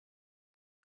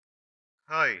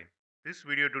Hi, this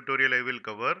video tutorial I will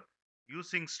cover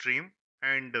using stream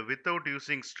and without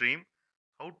using stream,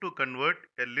 how to convert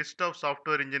a list of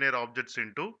software engineer objects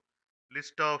into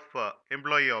list of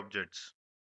employee objects.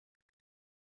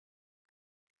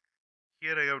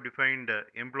 Here I have defined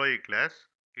employee class.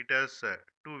 It has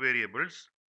two variables,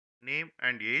 name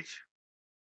and age.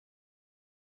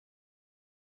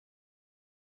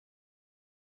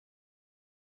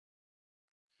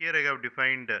 Here I have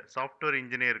defined software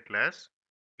engineer class.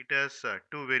 It has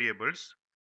two variables,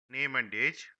 name and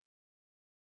age.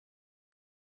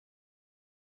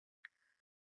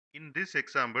 In this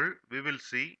example, we will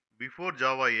see before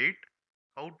Java 8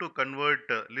 how to convert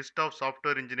a list of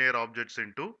software engineer objects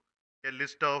into a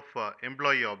list of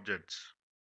employee objects.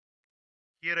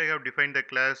 Here I have defined the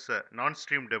class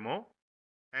non-stream demo.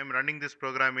 I am running this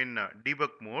program in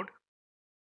debug mode.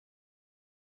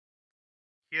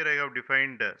 Here I have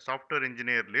defined software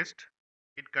engineer list.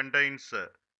 It contains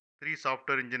three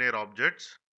software engineer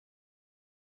objects.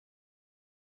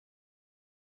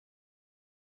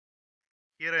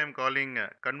 Here I am calling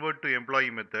convert to employee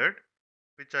method,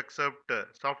 which accept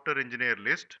software engineer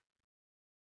list.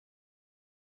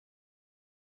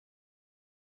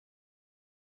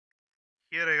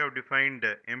 Here I have defined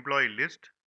employee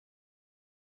list.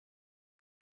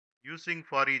 Using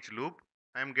for each loop,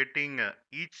 I am getting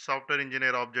each software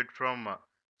engineer object from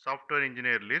software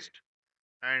engineer list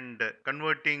and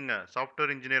converting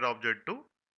software engineer object to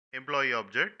employee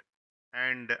object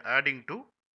and adding to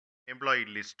employee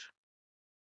list.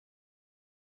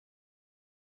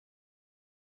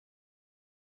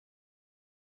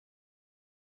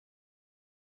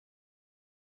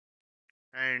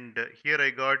 And here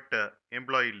I got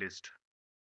employee list.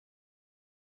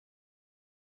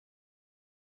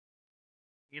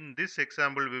 In this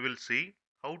example, we will see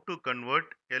how to convert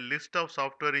a list of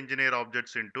software engineer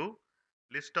objects into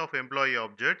list of employee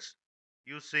objects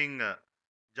using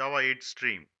Java 8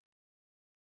 stream.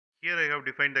 Here I have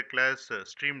defined the class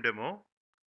stream demo.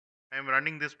 I am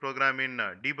running this program in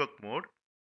debug mode.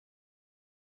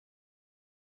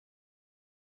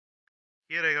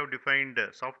 Here I have defined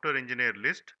software engineer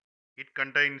list. It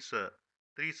contains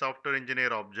three software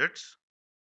engineer objects.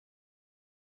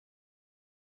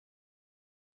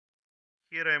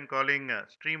 Here I am calling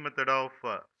stream method of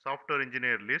software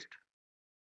engineer list.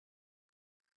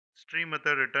 Stream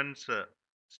method returns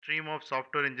stream of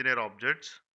software engineer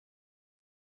objects.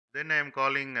 Then I am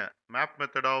calling map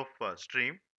method of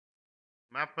stream.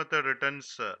 Map method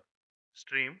returns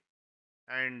stream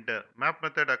and map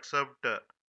method accept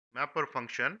mapper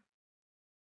function.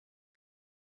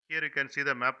 Here you can see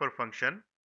the mapper function.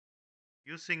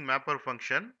 Using mapper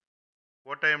function,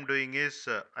 what I am doing is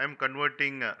I am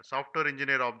converting software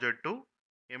engineer object to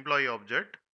employee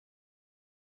object.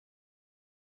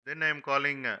 Then I am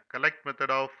calling collect method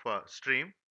of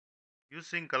stream.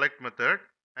 Using collect method,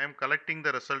 I am collecting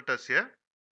the result as a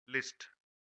list.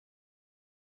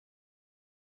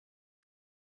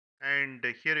 And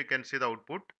here you can see the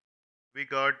output. We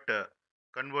got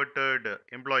converted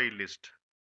employee list.